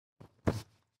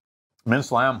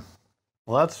 Minced lamb.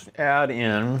 Let's add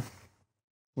in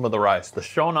some of the rice. The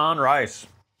shonan rice.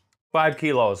 5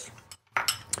 kilos.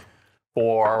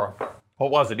 For,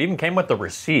 what was it? Even came with the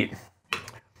receipt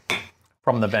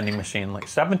from the vending machine. Like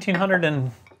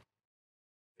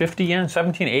 1,750 yen,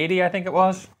 1,780 I think it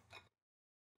was.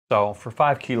 So for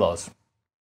 5 kilos.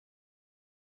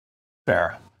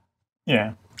 Fair.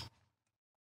 Yeah.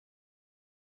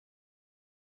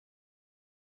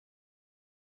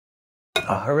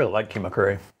 Oh, I really like keema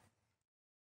curry.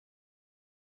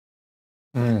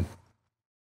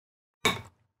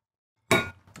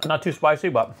 Not too spicy,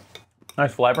 but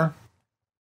nice flavor.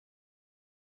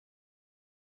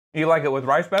 Do you like it with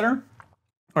rice better?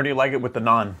 Or do you like it with the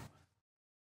naan?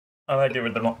 I like it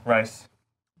with the rice.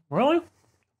 Really?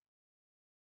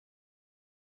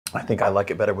 I think I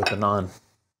like it better with the naan.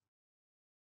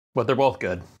 But they're both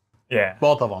good. Yeah.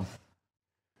 Both of them.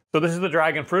 So this is the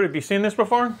dragon fruit. Have you seen this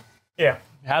before? Yeah.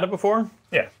 Had it before?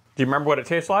 Yeah. Do you remember what it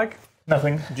tastes like?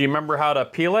 Nothing. Do you remember how to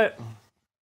peel it?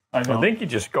 I don't. I think you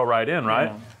just go right in,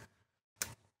 right? Yeah.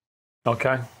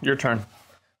 Okay, your turn.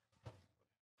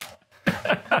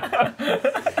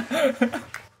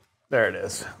 There it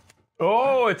is.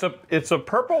 Oh, it's a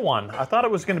purple one. I thought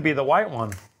it was going to be the white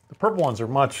one. The purple ones are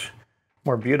much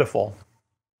more beautiful.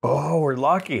 Oh, we're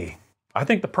lucky. I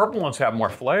think the purple ones have more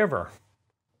flavor.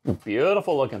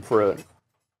 Beautiful looking fruit.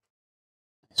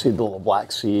 See the little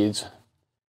black seeds,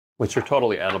 which are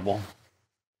totally edible.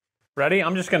 Ready?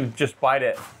 I'm just going to bite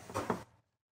it.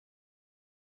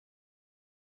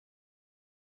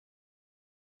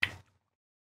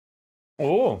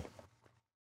 Oh.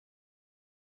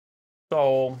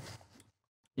 So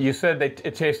you said that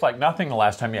it tastes like nothing the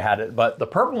last time you had it, but the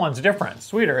purple one's different.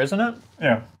 Sweeter, isn't it?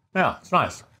 Yeah. Yeah, it's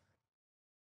nice.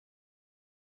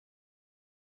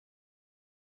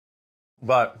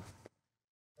 But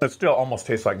it still almost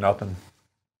tastes like nothing.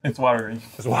 It's watery.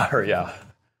 It's water, yeah.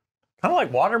 Kind of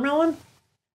like watermelon.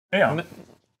 Yeah.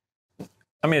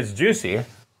 I mean, it's juicy.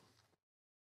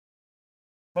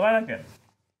 But I like it.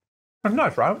 It's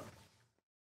nice, right?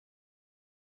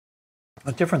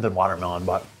 It's different than watermelon,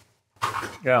 but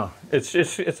yeah, it's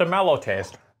a mellow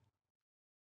taste.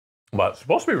 But it's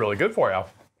supposed to be really good for you.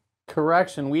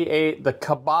 Correction, we ate the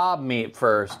kebab meat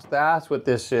first. That's what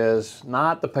this is,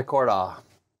 not the pakora.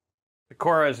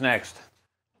 Pakora is next.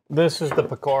 This is the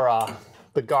pakora.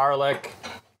 The garlic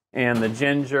and the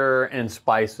ginger and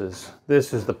spices.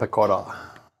 This is the pakora.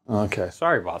 Okay,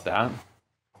 sorry about that.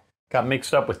 Got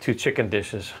mixed up with 2 chicken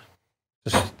dishes.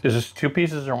 Is this 2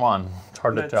 pieces or one? It's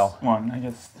hard to tell. One, I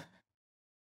guess.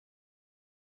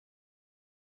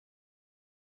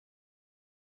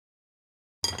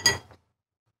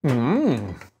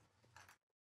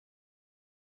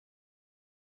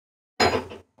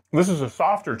 This is a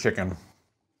softer chicken.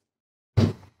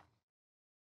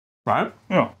 Right?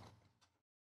 Yeah.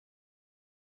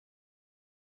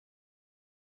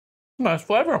 Nice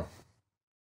flavor.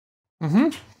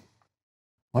 What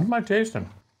am I tasting?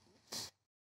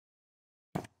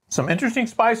 Some interesting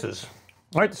spices.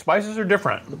 Right, the spices are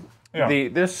different. Yeah. The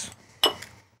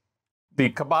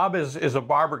kebab is a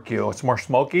barbecue. It's more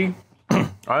smoky,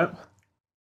 right?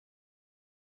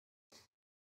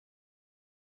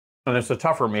 And it's a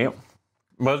tougher meat,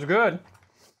 but it's good.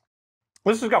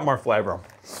 This has got more flavor,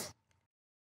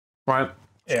 right?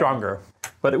 Yeah. Stronger.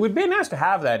 But it would be nice to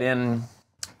have that in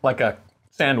like a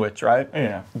sandwich, right?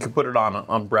 Yeah. You could put it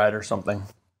on bread or something.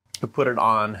 You could put it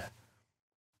on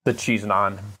the cheese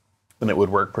naan, and it would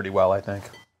work pretty well, I think.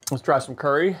 Let's try some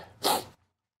curry.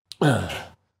 A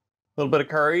little bit of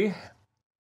curry, a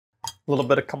little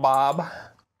bit of kebab.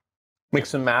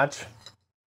 Mix and match.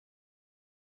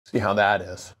 See how that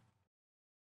is.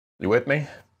 You with me?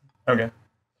 Okay.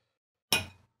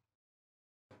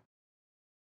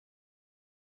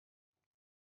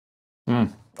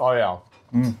 Oh yeah.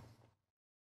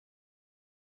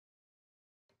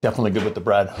 Definitely good with the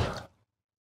bread.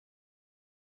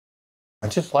 I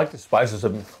just like the spices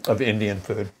of Indian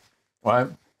food, right?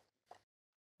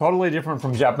 Totally different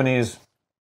from Japanese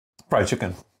fried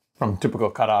chicken, from typical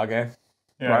karaage.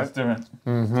 Yeah, Right? it's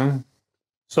different.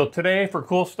 So today for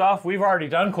cool stuff, we've already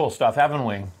done cool stuff, haven't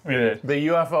we? We did. The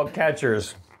UFO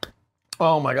catchers.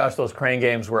 Oh my gosh, those crane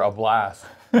games were a blast.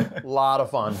 A lot of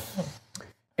fun.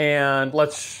 And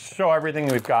let's show everything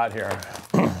we've got here.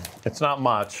 It's not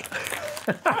much.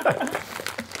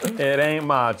 It ain't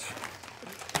much.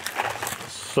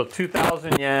 So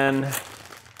 2,000 yen.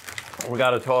 We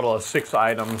got a total of 6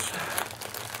 items.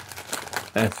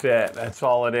 That's it. That's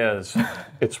all it is.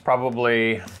 It's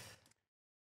probably,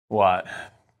 what,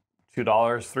 $2,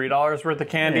 $3 worth of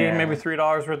candy? Yeah. Maybe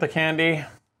 $3 worth of candy.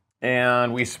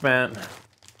 And we spent,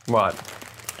 what,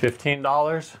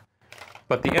 $15?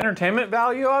 But the entertainment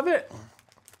value of it,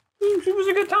 it was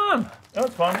a good time. That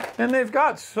was fun. And they've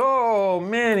got so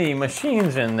many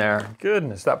machines in there.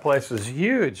 Goodness, that place is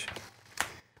huge.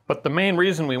 But the main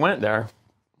reason we went there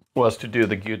was to do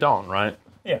the Gyudon, right?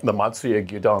 Yeah. The Matsuya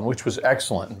Gyudon, which was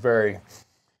excellent. Very,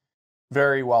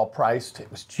 very well priced. It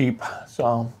was cheap.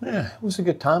 So, yeah, it was a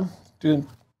good time. Doing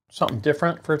something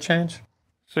different for a change.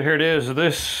 So here it is.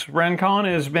 This Rencon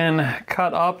has been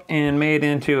cut up and made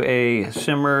into a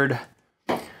simmered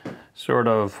sort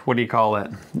of, what do you call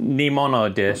it?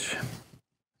 Nimono dish.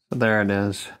 So there it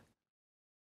is.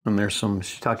 And there's some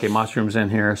shiitake mushrooms in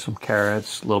here, some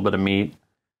carrots, a little bit of meat.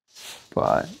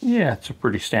 But yeah, it's a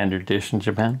pretty standard dish in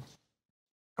Japan.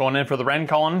 Going in for the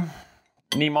Rencon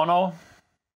Nimono.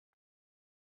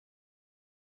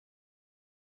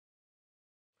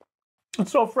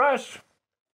 It's so fresh.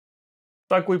 It's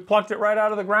like we plucked it right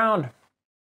out of the ground.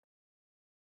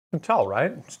 You can tell,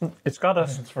 right? It's got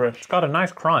a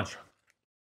nice crunch.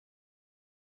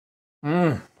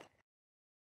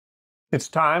 It's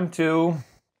time to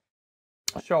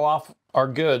show off our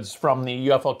goods from the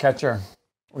UFO catcher.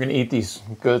 We're gonna eat these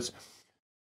goods.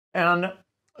 And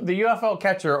the UFO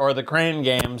catcher, or the crane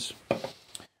games,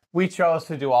 we chose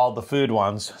to do all the food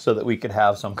ones so that we could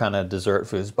have some kind of dessert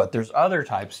foods. But there's other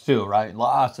types too, right?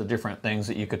 Lots of different things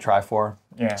that you could try for.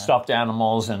 Yeah. Stuffed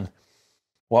animals and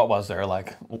what was there?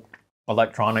 Like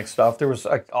electronic stuff. There was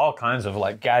like all kinds of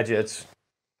like gadgets,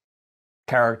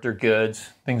 character goods,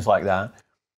 things like that.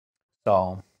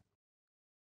 So,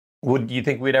 would you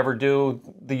think we'd ever do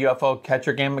the UFO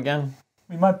catcher game again?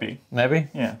 We might be. Maybe?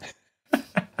 Yeah.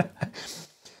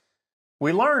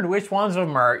 We learned which ones of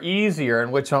them are easier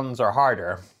and which ones are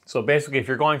harder. So basically, if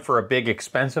you're going for a big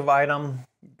expensive item,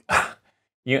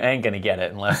 you ain't gonna get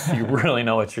it unless you really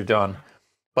know what you're doing.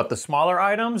 But the smaller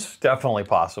items, definitely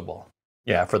possible.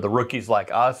 Yeah, for the rookies like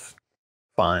us,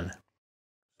 fine.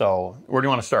 So where do you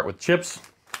want to start, with chips?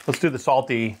 Let's do the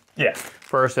salty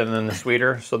first and then the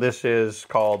sweeter. So this is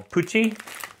called Pucci.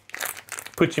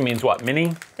 Pucci means what,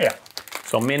 mini? Yeah.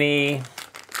 So mini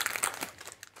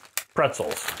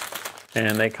pretzels.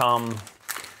 And they come,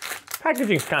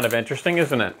 packaging's kind of interesting,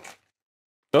 isn't it?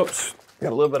 Oops,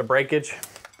 got a little bit of breakage.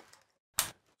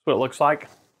 That's what it looks like.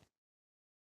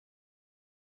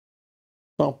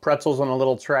 So pretzels on a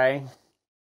little tray.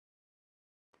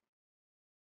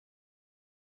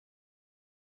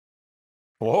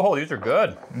 Whoa, these are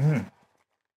good.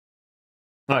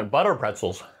 Like butter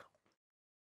pretzels.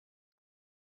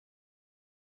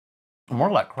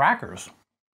 More like crackers.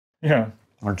 Yeah.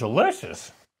 They're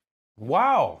delicious.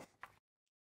 Wow.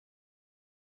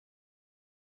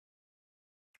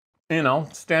 You know,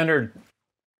 standard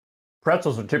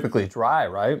pretzels are typically dry,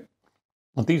 right?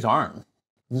 But these aren't.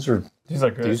 These are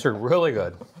good. These are really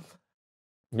good.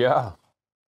 Yeah.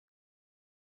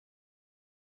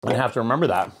 I have to remember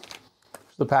that.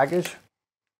 Here's the package. You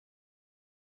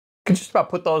could just about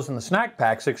put those in the snack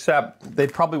packs, except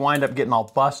they'd probably wind up getting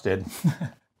all busted.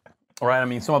 Right? I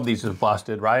mean, some of these is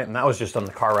busted, right? And that was just on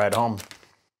the car ride home.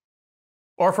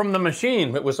 Or from the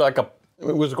machine. It was like it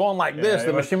was going like this.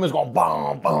 The machine was going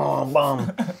boom, boom,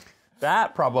 boom.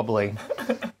 That probably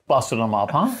busted them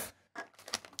up, huh?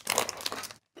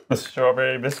 The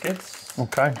strawberry biscuits.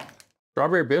 Okay.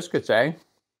 Strawberry biscuits, eh?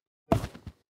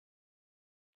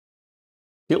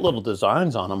 Get little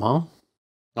designs on them, huh?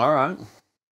 All right.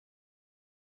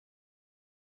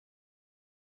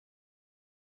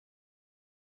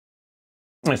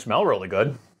 They smell really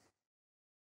good.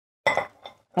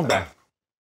 Okay.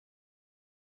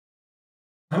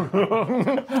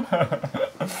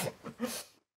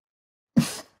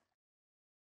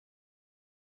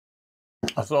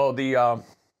 So the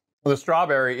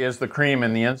strawberry is the cream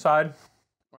in the inside.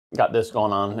 Got this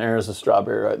going on. There's the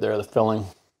strawberry right there, the filling.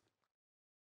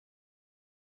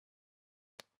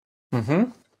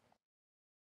 Mm-hmm.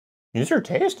 These are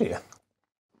tasty.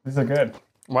 These are good.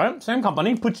 Right? Same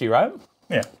company, Pucci, right?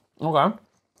 Yeah. Okay.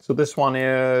 So this one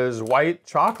is white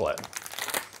chocolate.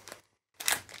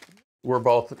 We're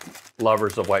both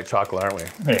lovers of white chocolate, aren't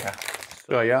we? Yeah.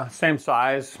 So yeah, same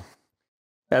size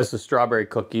as the strawberry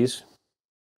cookies.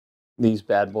 These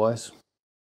bad boys.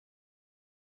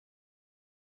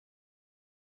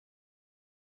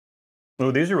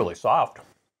 Oh, these are really soft.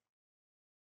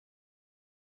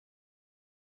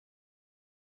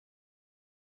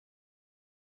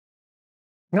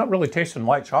 Not really tasting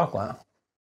white chocolate.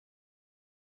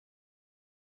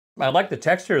 I like the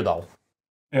texture though.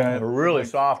 Yeah. They're really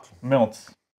soft.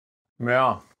 Melts.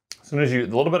 Yeah. As soon as you, a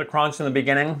little bit of crunch in the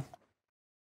beginning.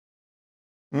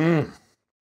 Mmm.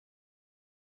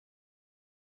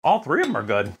 All three of them are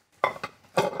good.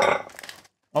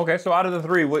 Okay, so out of the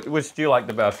three, which do you like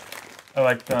the best? I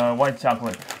like the white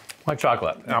chocolate. White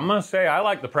chocolate. I'm gonna say I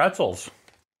like the pretzels.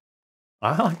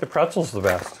 I like the pretzels the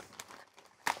best.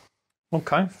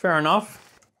 Okay, fair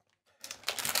enough.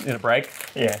 Need a break?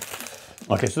 Yeah.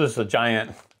 Okay, so this is a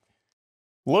giant,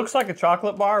 looks like a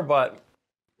chocolate bar, but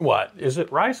what? Is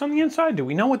it rice on the inside? Do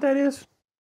we know what that is?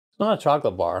 It's not a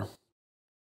chocolate bar.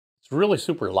 It's really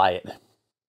super light.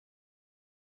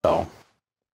 So,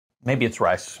 maybe it's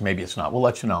rice, maybe it's not. We'll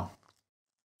let you know.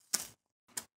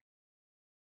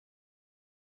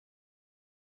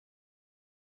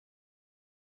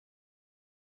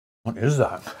 What is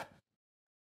that?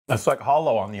 That's like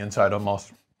hollow on the inside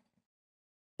almost.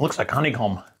 Looks like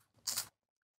honeycomb.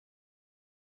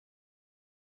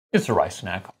 It's a rice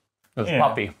snack. It's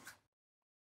puffy.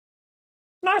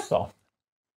 Nice though.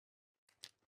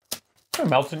 It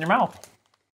melts in your mouth.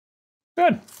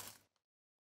 Good.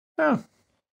 Yeah.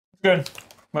 Good.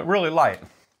 But really light.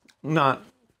 Not,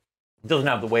 it doesn't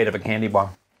have the weight of a candy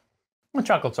bar. The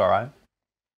chocolate's all right.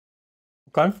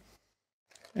 Okay.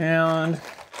 And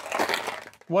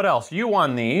what else? You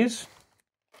won these.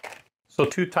 So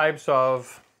 2 types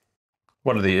of,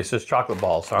 what are these? It's just chocolate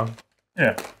balls, huh?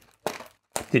 Yeah.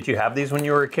 Did you have these when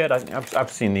you were a kid?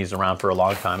 I've seen these around for a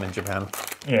long time in Japan.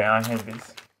 Yeah, I have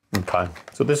these. Okay.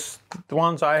 So the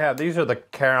ones I have, these are the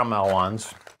caramel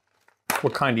ones.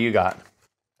 What kind do you got?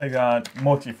 I got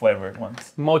mochi flavored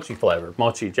ones. Mochi flavored.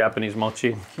 Mochi, Japanese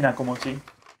mochi. Hinako mochi.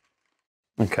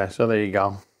 Okay, so there you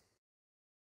go.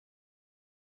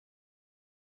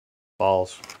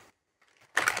 Balls.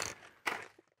 Do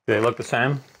they look the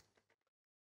same?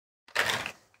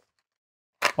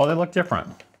 Oh, they look different.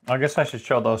 I guess I should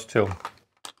show those too.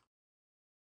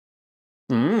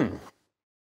 Mmm.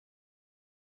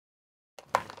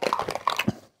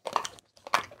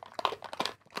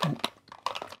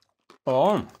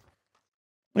 Oh,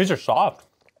 these are soft.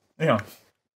 Yeah.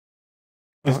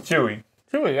 It's chewy.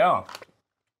 Chewy, yeah.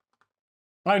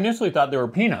 I initially thought they were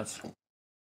peanuts. It's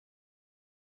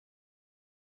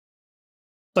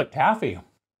like taffy.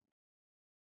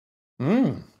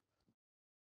 Mmm.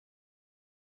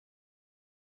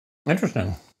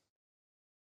 Interesting.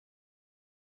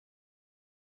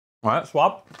 All right,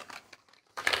 swap.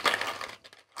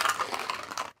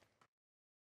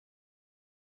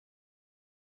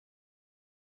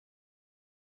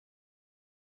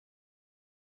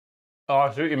 Oh,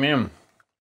 I see what you mean.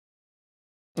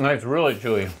 It's really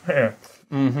chewy. Yeah.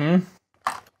 Mm-hmm.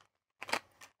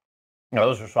 Yeah,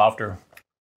 those are softer.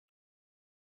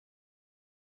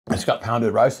 It's got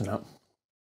pounded rice in it.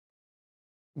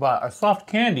 But a soft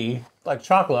candy, like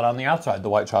chocolate on the outside, the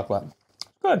white chocolate.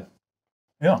 Good.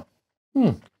 Yeah.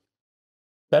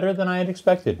 Better than I had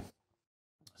expected.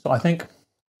 So I think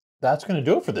that's going to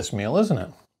do it for this meal, isn't it?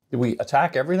 Did we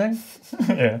attack everything?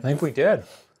 Yeah. I think we did.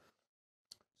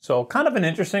 So kind of an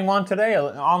interesting one today,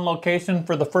 on location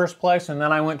for the first place, and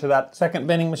then I went to that second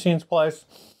vending machines place,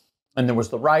 and there was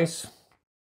the rice.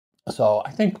 So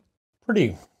I think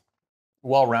pretty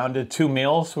well-rounded 2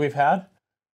 meals we've had.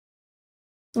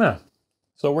 Yeah.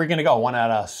 So we're gonna go 1 out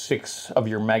of 6 of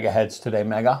your mega heads today,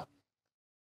 Mega.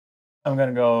 I'm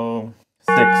gonna go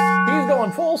 6. He's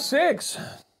going full 6.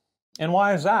 And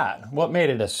why is that? What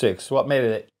made it a 6? What made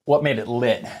it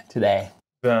lit today?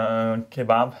 The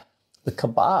kebab. The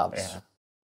kebabs.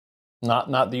 Yeah.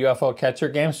 Not the UFO catcher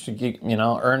games,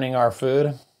 earning our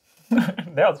food.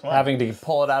 That was fun. Having to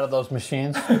pull it out of those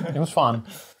machines. It was fun.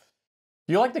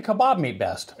 You like the kebab meat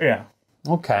best? Yeah.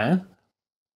 Okay.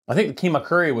 I think the Keema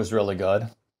curry was really good.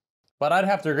 But I'd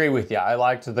have to agree with you. I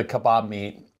liked the kebab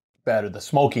meat better, the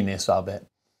smokiness of it,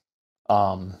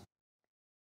 over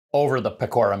the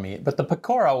Pakora meat. But the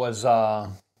Pakora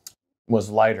was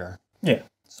lighter. Yeah.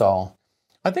 So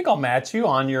I think I'll match you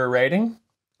on your rating.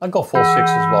 I'll go full 6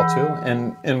 as well too.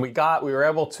 And we were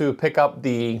able to pick up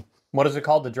the, what is it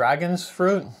called? The dragon's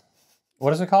fruit?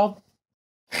 What is it called?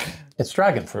 It's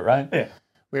dragon fruit, right? Yeah.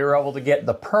 We were able to get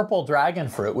the purple dragon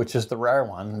fruit, which is the rare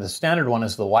one. The standard one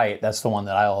is the white. That's the one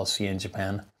that I always see in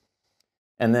Japan.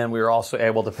 And then we were also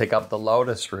able to pick up the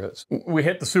Lotus fruits. We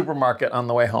hit the supermarket on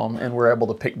the way home and we're able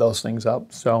to pick those things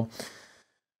up. So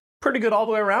pretty good all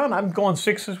the way around. I'm going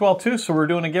 6 as well too. So we're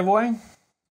doing a giveaway.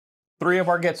 3 of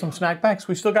our get some snack packs.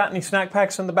 We still got any snack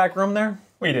packs in the back room there?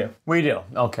 We do. We do.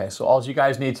 Okay, so all you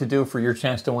guys need to do for your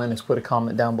chance to win is put a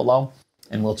comment down below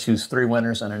and we'll choose 3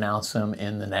 winners and announce them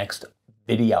in the next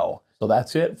video. So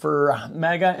that's it for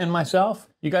Mega and myself.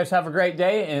 You guys have a great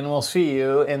day and we'll see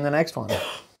you in the next one.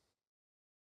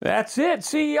 That's it.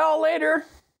 See y'all later.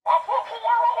 That's it. See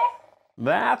y'all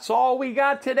later. That's all we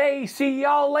got today. See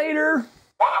y'all later.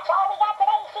 That's all we got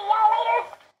today. See y'all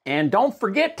later. And don't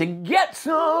forget to get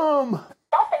some.